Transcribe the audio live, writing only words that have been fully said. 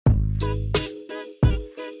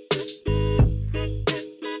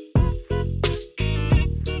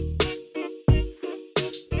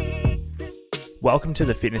Welcome to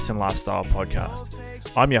the Fitness and Lifestyle Podcast.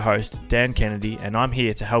 I'm your host, Dan Kennedy, and I'm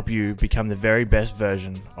here to help you become the very best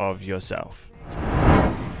version of yourself.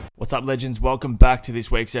 What's up, legends? Welcome back to this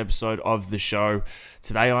week's episode of the show.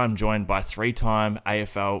 Today I'm joined by three-time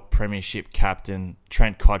AFL Premiership captain,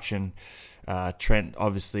 Trent Cotchin. Trent,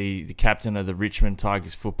 obviously the captain of the Richmond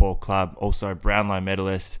Tigers Football Club, also Brownlow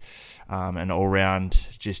medalist, an all-round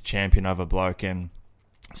just champion of a bloke, and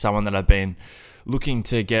someone that I've been looking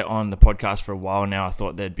to get on the podcast for a while now. I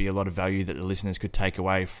thought there'd be a lot of value that the listeners could take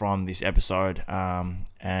away from this episode,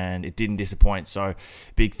 and it didn't disappoint. So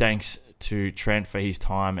big thanks to Trent for his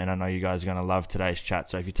time, and I know you guys are going to love today's chat.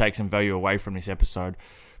 So if you take some value away from this episode,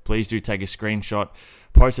 please do take a screenshot,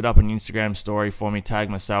 post it up on your Instagram story for me, tag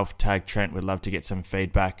myself, tag Trent. We'd love to get some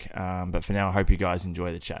feedback, but for now, I hope you guys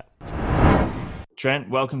enjoy the chat. Trent,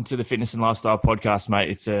 welcome to the Fitness and Lifestyle Podcast, mate.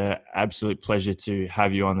 It's an absolute pleasure to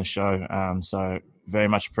have you on the show. So very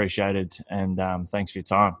much appreciated, and thanks for your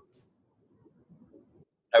time.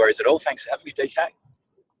 No worries at all. Thanks for having me, DK.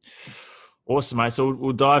 Awesome, mate. So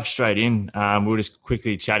we'll dive straight in. We were just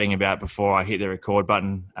quickly chatting about before I hit the record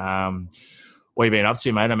button. What have you been up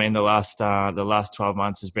to, mate? I mean, the last 12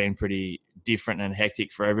 months has been pretty different and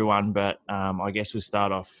hectic for everyone, but I guess we'll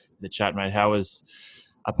start off the chat, mate. How was,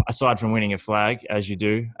 aside from winning a flag, as you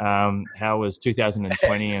do, how was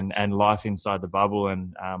 2020 and life inside the bubble,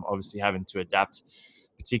 and obviously having to adapt,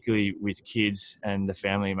 particularly with kids and the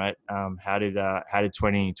family, mate? How did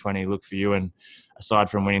 2020 look for you? And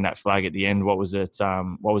aside from winning that flag at the end, what was it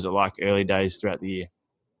like early days throughout the year?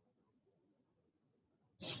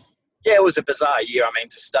 Yeah, it was a bizarre year. I mean,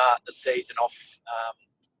 to start the season off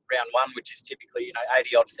round one, which is typically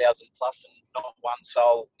 80-odd thousand plus, and not one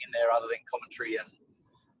soul in there other than commentary and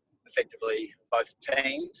effectively both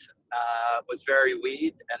teams, was very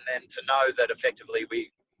weird. And then to know that effectively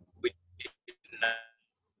we didn't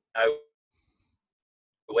know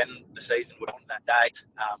when the season would on that date.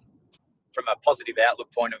 From a positive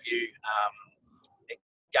outlook point of view, it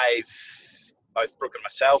gave both Brooke and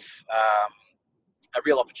myself a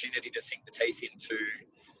real opportunity to sink the teeth into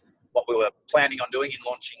what we were planning on doing in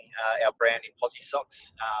launching our brand in Posi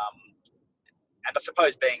Socks. And I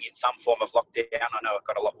suppose being in some form of lockdown, I know it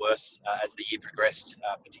got a lot worse as the year progressed,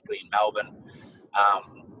 particularly in Melbourne.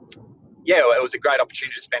 It was a great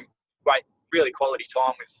opportunity to spend really quality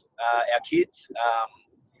time with our kids,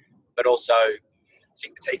 but also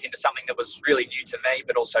sink the teeth into something that was really new to me,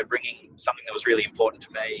 but also bringing something that was really important to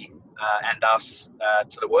me and us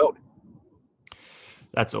to the world.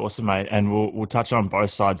 That's awesome, mate. And we'll touch on both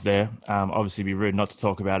sides there. Obviously, it'd be rude not to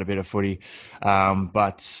talk about a bit of footy,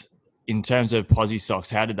 but in terms of Posi Socks,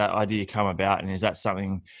 how did that idea come about? And is that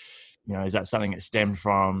something that stemmed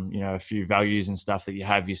from, a few values and stuff that you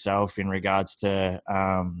have yourself in regards to,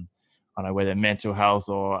 I don't know, whether mental health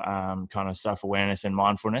or kind of self-awareness and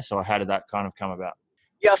mindfulness, or how did that kind of come about?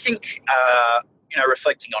 Yeah, I think,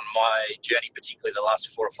 reflecting on my journey, particularly the last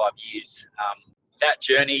 4 or 5 years, that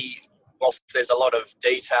journey, whilst there's a lot of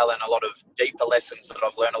detail and a lot of deeper lessons that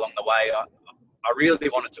I've learned along the way, I really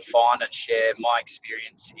wanted to find and share my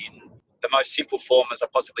experience in the most simple form as I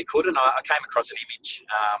possibly could. And I came across an image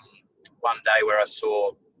one day where I saw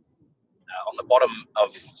on the bottom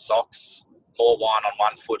of socks, more wine on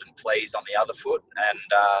one foot and please on the other foot. And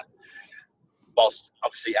whilst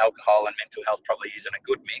obviously alcohol and mental health probably isn't a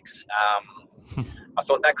good mix, I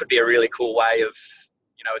thought that could be a really cool way of,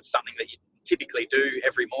 it's something that you typically do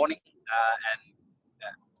every morning. And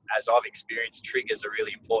as I've experienced, triggers are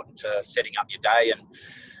really important to setting up your day. And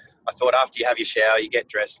I thought after you have your shower, you get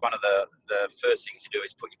dressed, one of the first things you do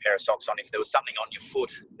is put your pair of socks on. If there was something on your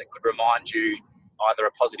foot that could remind you either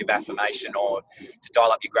a positive affirmation or to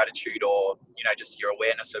dial up your gratitude, or, just your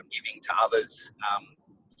awareness of giving to others.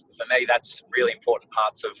 For me, that's really important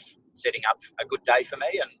parts of setting up a good day for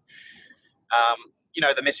me. And,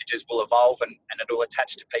 the messages will evolve and it'll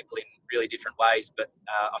attach to people in really different ways. But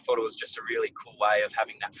I thought it was just a really cool way of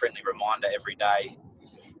having that friendly reminder every day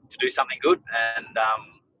to do something good. And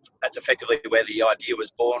that's effectively where the idea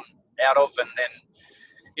was born out of. And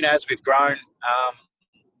then, as we've grown,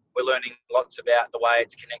 we're learning lots about the way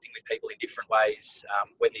it's connecting with people in different ways,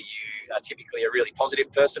 whether you are typically a really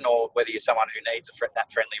positive person or whether you're someone who needs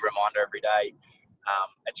that friendly reminder every day.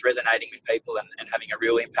 It's resonating with people and having a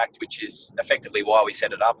real impact, which is effectively why we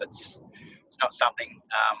set it up. It's not something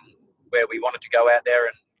where we wanted to go out there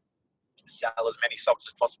and sell as many socks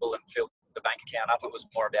as possible and fill the bank account up. It was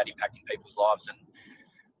more about impacting people's lives, and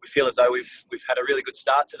we feel as though we've had a really good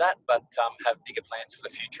start to that, but have bigger plans for the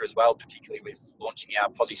future as well, particularly with launching our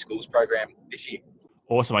Posi Schools program this year.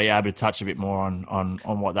 Awesome. Are you able to touch a bit more on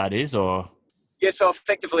what that is, or? Yeah, so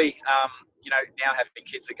effectively, now having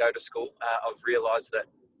kids that go to school, I've realised that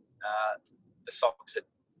the socks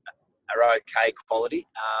are okay quality.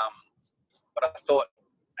 But I thought,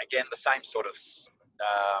 again, the same sort of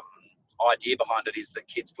idea behind it is that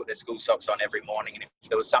kids put their school socks on every morning, and if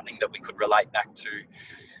there was something that we could relate back to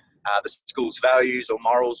the school's values or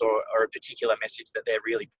morals or a particular message that they're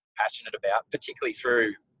really passionate about, particularly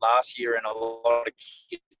through last year and a lot of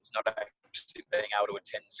kids not actually being able to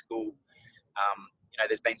attend school.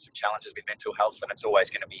 There's been some challenges with mental health, and it's always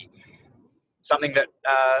going to be something that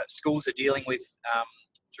schools are dealing with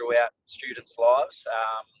throughout students' lives.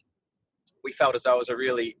 We felt as though it was a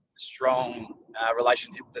really strong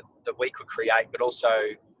relationship that we could create, but also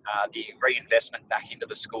the reinvestment back into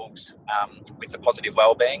the schools with the positive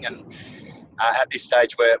wellbeing. And at this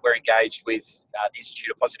stage, we're engaged with the Institute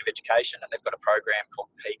of Positive Education, and they've got a program called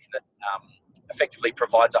PEAK that effectively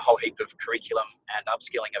provides a whole heap of curriculum and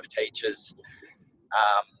upskilling of teachers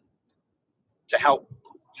to help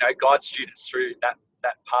guide students through that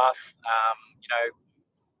path.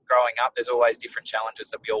 Growing up, there's always different challenges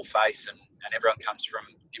that we all face, and everyone comes from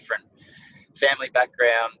different family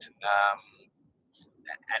background,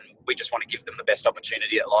 and we just want to give them the best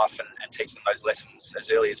opportunity at life and teach them those lessons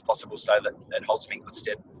as early as possible so that it holds them in good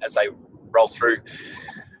stead as they roll through,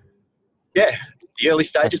 the early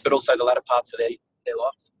stages, but also the latter parts of their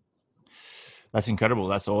lives. That's incredible.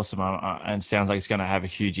 That's awesome. And it sounds like it's going to have a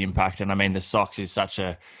huge impact. And I mean, the socks is such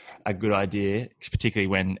a good idea, particularly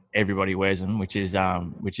when everybody wears them, which is a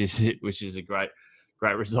great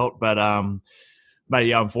result. But mate,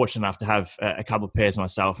 yeah, I'm fortunate enough to have a couple of pairs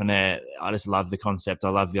myself, and I just love the concept. I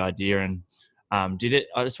love the idea. And I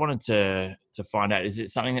just wanted to find out, is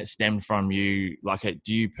it something that stemmed from you? Like,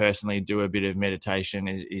 do you personally do a bit of meditation?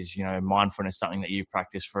 Is mindfulness something that you've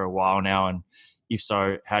practiced for a while now? And if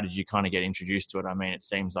so, how did you kind of get introduced to it? I mean, it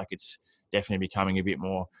seems like it's definitely becoming a bit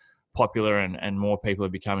more popular, and more people are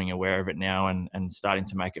becoming aware of it now and starting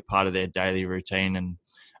to make it part of their daily routine, and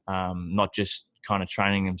not just kind of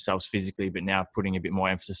training themselves physically, but now putting a bit more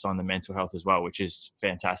emphasis on the mental health as well, which is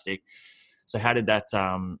fantastic. So how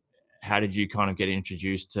did you kind of get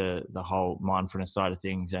introduced to the whole mindfulness side of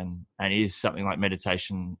things? And is something like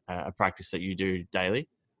meditation a practice that you do daily?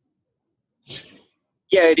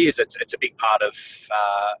 Yeah, it is. It's a big part of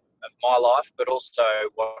my life, but also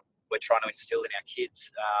what we're trying to instill in our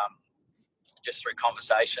kids, just through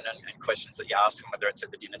conversation and questions that you ask them, whether it's at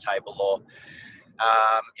the dinner table or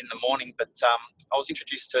in the morning. But I was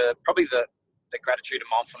introduced to probably the gratitude and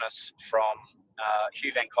mindfulness from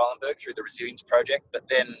Hugh Van Cuylenberg through the Resilience Project, but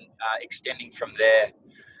then extending from there,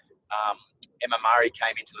 Emma Murray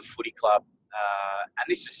came into the footy club, and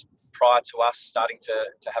this is prior to us starting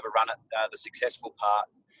to have a run at the successful part.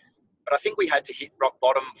 But I think we had to hit rock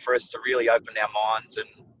bottom for us to really open our minds and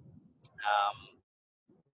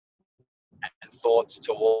thoughts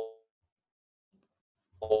towards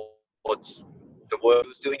the work it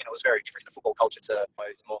was doing, and it was very different in the football culture. It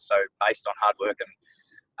was more so based on hard work and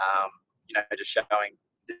just showing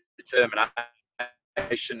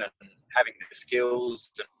determination and having the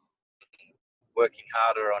skills and working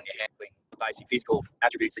harder on your handling, basic physical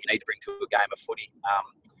attributes that you need to bring to a game of footy.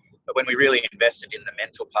 But when we really invested in the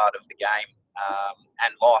mental part of the game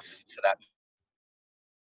and life, for that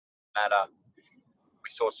matter, we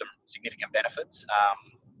saw some significant benefits.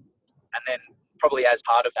 And then probably as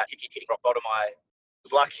part of that hitting rock bottom, I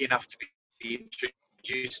was lucky enough to be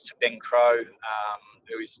introduced to Ben Crow,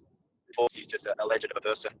 who is just a legend of a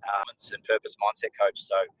person, and purpose mindset coach.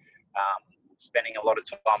 So spending a lot of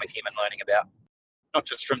time with him and learning about not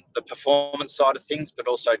just from the performance side of things, but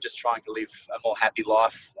also just trying to live a more happy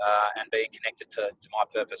life and being connected to my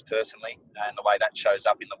purpose personally. And the way that shows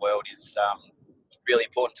up in the world is really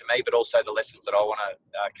important to me, but also the lessons that I want to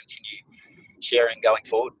continue sharing going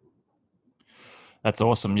forward. That's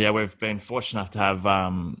awesome. Yeah, we've been fortunate enough to have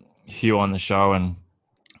Hugh on the show, and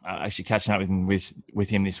actually catching up with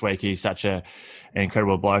him this week. He's such an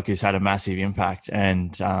incredible bloke who's had a massive impact.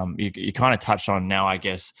 And you kind of touched on now, I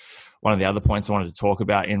guess, one of the other points I wanted to talk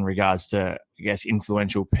about in regards to, I guess,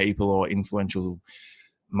 influential people or influential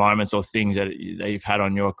moments or things that you've had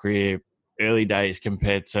on your career early days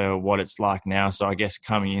compared to what it's like now. So I guess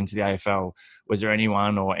coming into the AFL, was there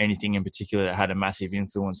anyone or anything in particular that had a massive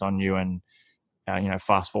influence on you? And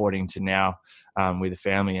fast forwarding to now with a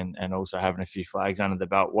family and also having a few flags under the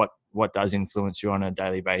belt, what does influence you on a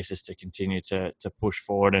daily basis to continue to push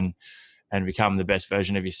forward and become the best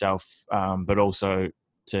version of yourself, but also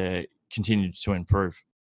to continue to improve?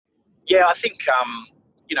 Yeah, I think,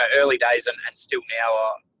 early days and still now,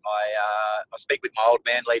 I speak with my old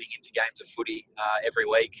man leading into games of footy every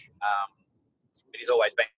week. But he's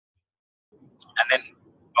always been. And then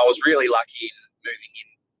I was really lucky in moving in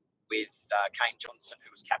with Kane Johnson,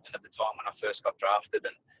 who was captain at the time when I first got drafted,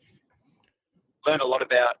 and learned a lot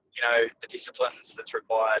about, the disciplines that's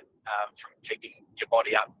required from keeping your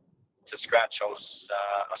body up to scratch. I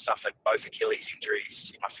suffered both Achilles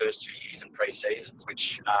injuries in my first 2 years in pre-seasons,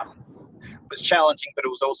 which was challenging, but it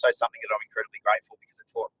was also something that I'm incredibly grateful, because it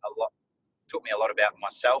taught me a lot about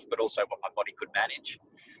myself, but also what my body could manage.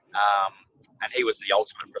 And he was the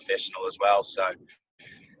ultimate professional as well. So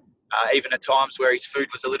even at times where his food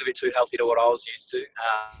was a little bit too healthy to what I was used to,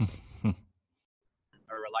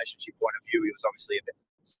 a relationship point of view, he was obviously a bit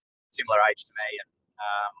similar age to me, and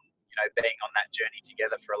being on that journey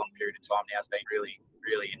together for a long period of time now has been really,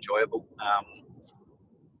 really enjoyable.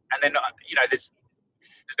 And then there's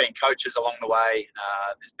been coaches along the way.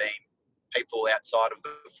 There's been people outside of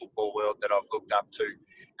the football world that I've looked up to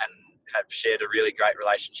and have shared a really great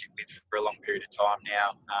relationship with for a long period of time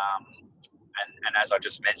now. And as I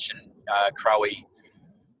just mentioned, Crowie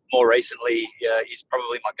more recently is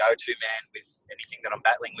probably my go-to man with anything that I'm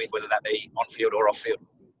battling with, whether that be on field or off field.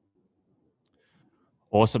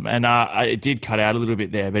 Awesome. And it did cut out a little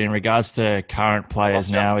bit there, but in regards to current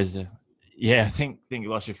players now, I think you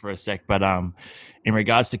lost you for a sec, but in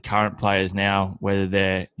regards to current players now, whether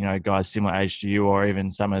they're guys similar age to you or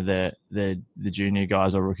even some of the junior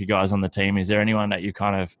guys or rookie guys on the team, is there anyone that you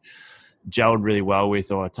kind of gelled really well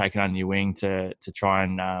with or taken under your wing to try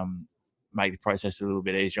and make the process a little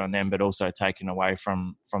bit easier on them, but also taken away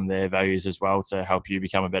from their values as well to help you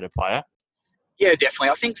become a better player? Yeah, definitely.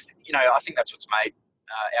 I think that's what's made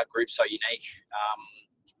our group so unique.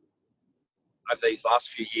 Over these last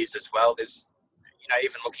few years as well, there's,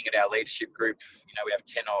 even looking at our leadership group, we have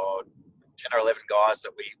 10 or 11 guys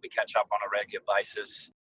that we catch up on a regular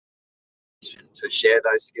basis to share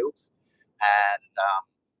those skills and,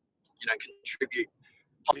 contribute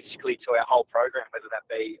holistically to our whole program, whether that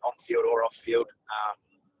be on field or off field.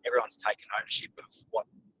 Everyone's taken ownership of what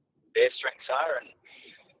their strengths are, and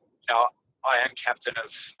I am captain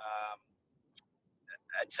of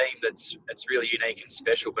a team that's really unique and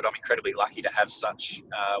special, but I'm incredibly lucky to have such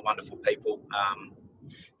wonderful people.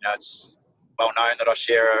 It's well known that I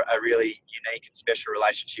share a really unique and special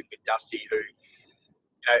relationship with Dusty, who,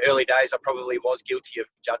 early days I probably was guilty of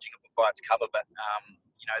judging a book by its cover, but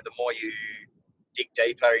the more you dig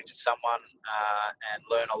deeper into someone and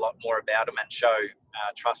learn a lot more about them and show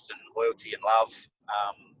trust and loyalty and love,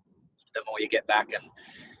 the more you get back. And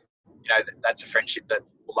that's a friendship that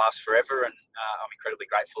will last forever, and I'm incredibly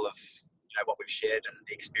grateful of what we've shared and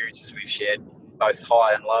the experiences we've shared, both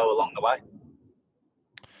high and low along the way.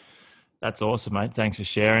 That's awesome, mate. Thanks for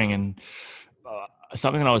sharing. And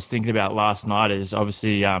something that I was thinking about last night is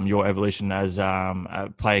obviously your evolution as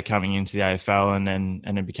a player coming into the AFL and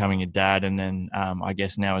then becoming a dad, and then I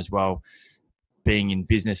guess now as well being in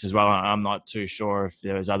business as well. I'm not too sure if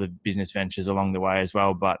there was other business ventures along the way as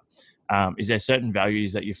well, but is there certain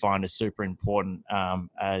values that you find are super important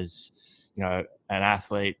as an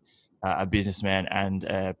athlete, a businessman, and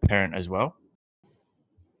a parent as well?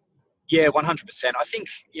 Yeah, 100%. I think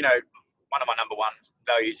one of my number one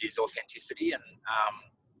values is authenticity, and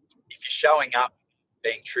if you're showing up,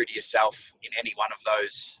 being true to yourself in any one of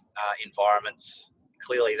those environments,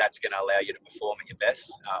 clearly that's going to allow you to perform at your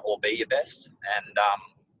best or be your best. And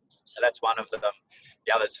so that's one of them.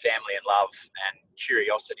 The other's family and love and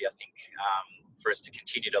curiosity. I think for us to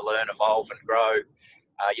continue to learn, evolve and grow,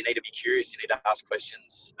 you need to be curious, you need to ask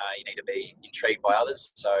questions, you need to be intrigued by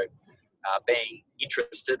others. So being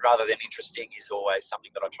interested rather than interesting is always something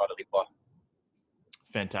that I try to live by.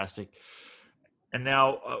 Fantastic. And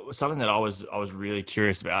now something that I was really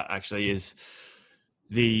curious about actually is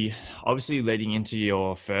obviously leading into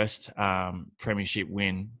your first premiership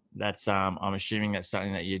win. That's I'm assuming that's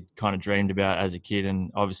something that you kind of dreamed about as a kid,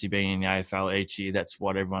 and obviously being in the AFL each year, that's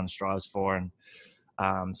what everyone strives for, and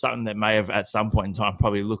something that may have at some point in time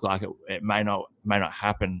probably looked like it may not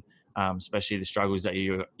happen, especially the struggles that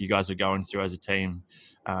you guys were going through as a team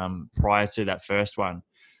prior to that first one.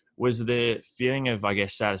 Was the feeling of, I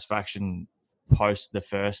guess, satisfaction post the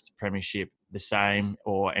first premiership the same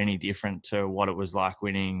or any different to what it was like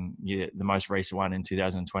winning the most recent one in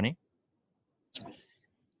 2020?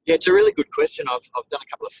 Yeah, it's a really good question. I've done a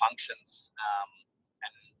couple of functions,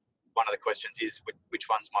 and one of the questions is which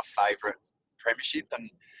one's my favourite premiership. And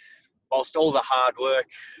whilst all the hard work,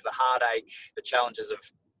 the heartache, the challenges of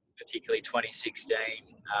particularly 2016,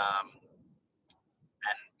 and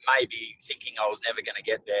maybe thinking I was never going to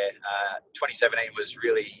get there, 2017 was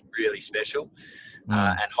really, really special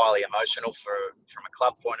and highly emotional from a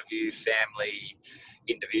club point of view, family,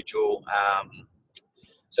 individual.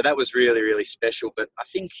 So that was really, really special. But I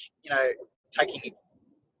think, taking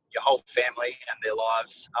your whole family and their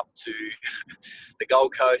lives up to the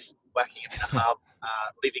Gold Coast, whacking it in a hub,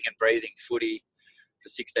 living and breathing footy for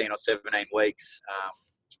 16 or 17 weeks,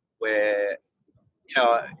 where,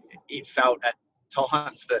 it felt at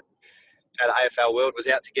times that, the AFL world was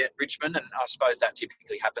out to get Richmond, and I suppose that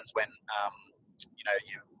typically happens when,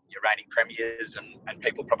 you're reigning premiers, and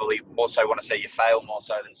people probably also want to see you fail more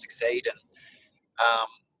so than succeed. And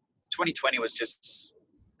 2020 was just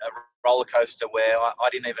a roller coaster where I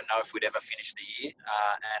didn't even know if we'd ever finish the year,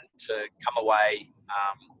 and to come away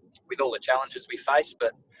with all the challenges we faced,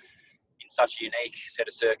 but in such a unique set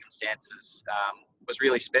of circumstances, was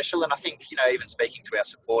really special. And I think, even speaking to our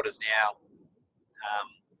supporters now,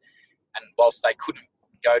 and whilst they couldn't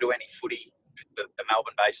go to any footy, the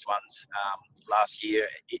Melbourne-based ones last year,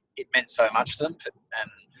 it meant so much to them.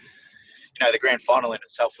 And, the grand final in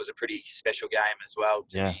itself was a pretty special game as well,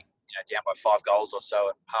 to be down by 5 goals or so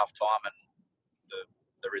at half time, and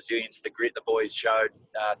the resilience, the grit the boys showed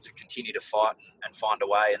to continue to fight and find a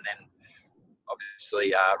way, and then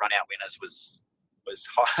obviously run out winners was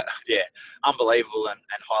unbelievable and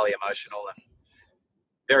highly emotional and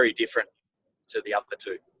very different to the other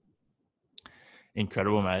two.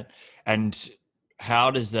 Incredible, mate. And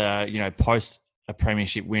how does post a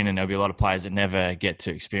premiership win, and there'll be a lot of players that never get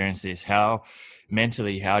to experience this, how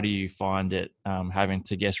do you find it having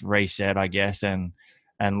to reset, I guess, and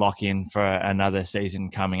lock in for another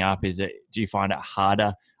season coming up? Do you find it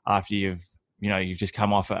harder after you've just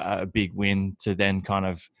come off a big win to then kind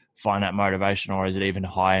of find that motivation, or is it even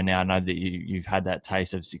higher now? I know that you've had that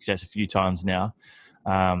taste of success a few times now.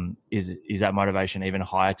 Is that motivation even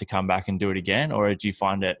higher to come back and do it again, or do you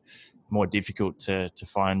find it more difficult to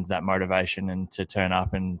find that motivation and to turn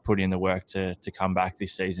up and put in the work to come back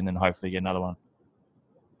this season and hopefully get another one?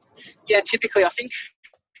 Yeah, typically I think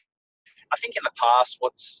in the past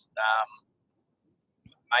what's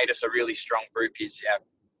made us a really strong group is our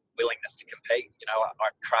willingness to compete. I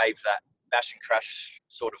crave that bash and crash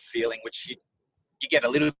sort of feeling, which you get a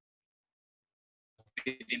little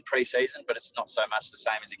bit in pre-season, but it's not so much the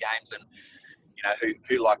same as the games. And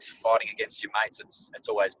who likes fighting against your mates? It's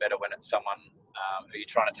always better when it's someone who you're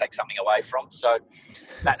trying to take something away from. So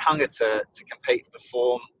that hunger to compete and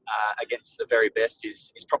perform against the very best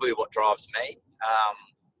is probably what drives me.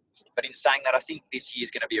 But in saying that, I think this year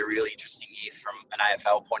is going to be a really interesting year from an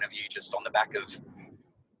AFL point of view, just on the back of,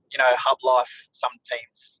 hub life. Some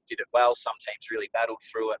teams did it well. Some teams really battled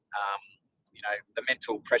through it. The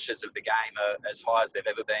mental pressures of the game are as high as they've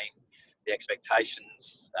ever been. The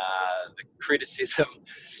expectations, the criticism,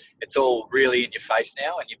 it's all really in your face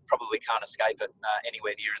now, and you probably can't escape it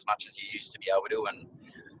anywhere near as much as you used to be able to. And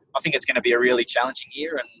I think it's going to be a really challenging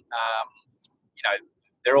year, and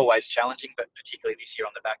they're always challenging, but particularly this year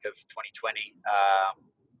on the back of 2020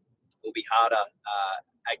 will be harder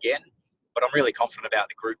again. But I'm really confident about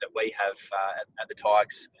the group that we have at the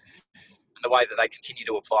Tigers and the way that they continue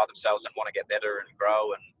to apply themselves and want to get better and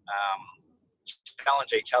grow and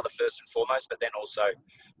challenge each other first and foremost, but then also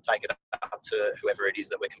take it up to whoever it is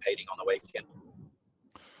that we're competing on the weekend.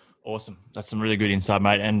 Awesome. That's some really good insight,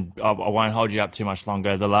 mate. And I won't hold you up too much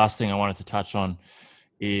longer. The last thing I wanted to touch on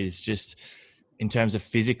is just in terms of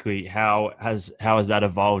physically, how has that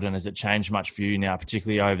evolved, and has it changed much for you now,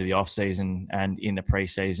 particularly over the off season and in the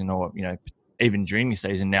pre-season, or even during the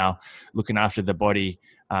season now, looking after the body,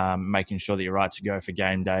 making sure that you're right to go for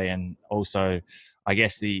game day, and also, I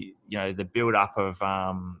guess, the build up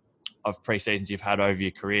of pre-seasons you've had over your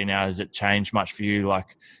career now, has it changed much for you,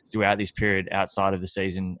 like throughout this period outside of the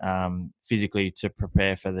season, physically to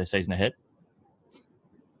prepare for the season ahead?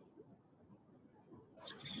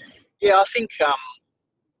 Yeah, I think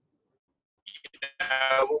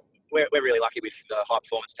we're really lucky with the high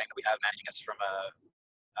performance team that we have managing us from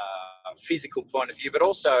a physical point of view, but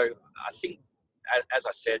also I think, as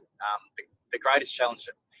I said, the greatest challenge,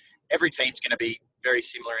 every team's going to be very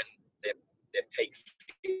similar in their peak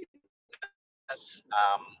fitness.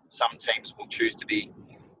 Some teams will choose to be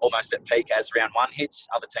almost at peak as round one hits.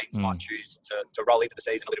 Other teams might choose to roll into the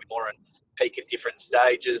season a little bit more and peak at different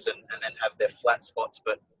stages and then have their flat spots.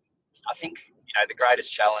 But I think, the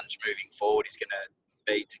greatest challenge moving forward is going to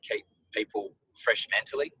be to keep people fresh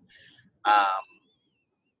mentally.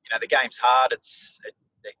 The game's hard. It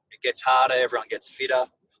gets harder. Everyone gets fitter.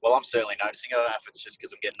 Well, I'm certainly noticing it. I don't know if it's just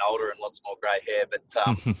because I'm getting older and lots more grey hair, but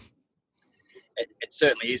it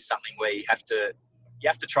certainly is something where you have to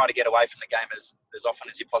try to get away from the game as often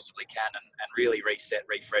as you possibly can and really reset,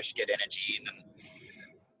 refresh, get energy in, and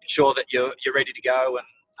ensure that you're ready to go. And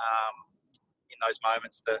in those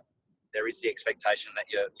moments that there is the expectation that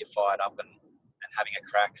you're fired up and having a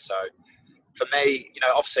crack. So for me,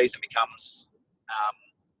 off season becomes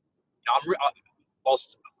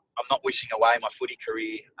whilst I'm not wishing away my footy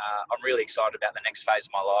career, I'm really excited about the next phase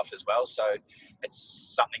of my life as well. So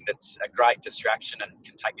it's something that's a great distraction and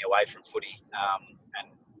can take me away from footy. And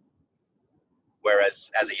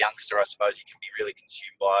whereas as a youngster, I suppose you can be really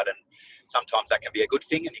consumed by it, and sometimes that can be a good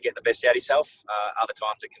thing and you get the best out of yourself. Other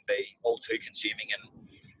times it can be all too consuming and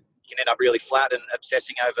you can end up really flat and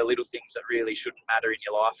obsessing over little things that really shouldn't matter in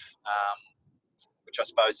your life, which I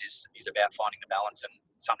suppose is about finding the balance, and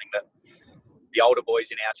something that the older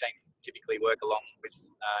boys in our team typically work along with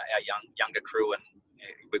our younger crew, and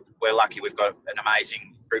we're lucky we've got an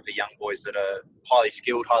amazing group of young boys that are highly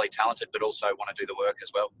skilled, highly talented, but also want to do the work as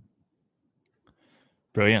well.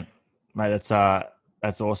 Brilliant, mate. That's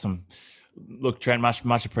awesome. Look, Trent,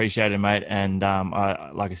 much appreciated, mate. And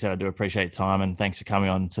like I said, I do appreciate your time, and thanks for coming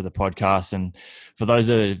on to the podcast. And for those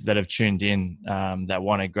that have tuned in, that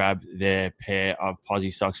want to grab their pair of Posse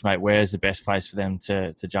socks, mate, where's the best place for them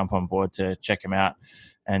to jump on board to check them out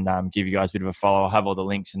and give you guys a bit of a follow? I'll have all the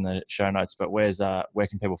links in the show notes, but where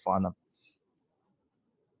can people find them?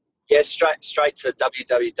 Yeah, straight to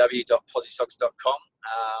www.possesocks.com.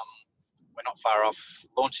 We're not far off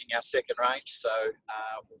launching our second range, so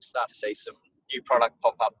we'll start to see some new product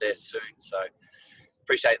pop up there soon. So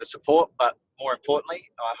appreciate the support, but more importantly,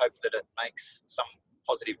 I hope that it makes some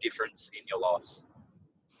positive difference in your life.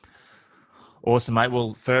 Awesome, mate.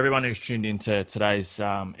 Well, for everyone who's tuned into today's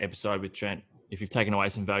episode with Trent, if you've taken away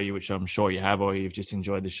some value, which I'm sure you have, or you've just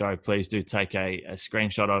enjoyed the show, please do take a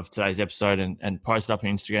screenshot of today's episode and post up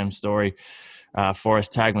an Instagram story for us.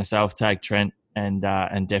 Tag myself, tag Trent, and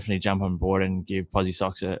definitely jump on board and give Posse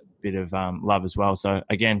Socks a bit of love as well. So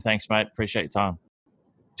again, thanks, mate. Appreciate your time.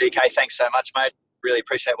 DK, thanks so much, mate. Really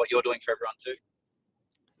appreciate what you're doing for everyone too.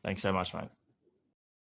 Thanks so much, mate.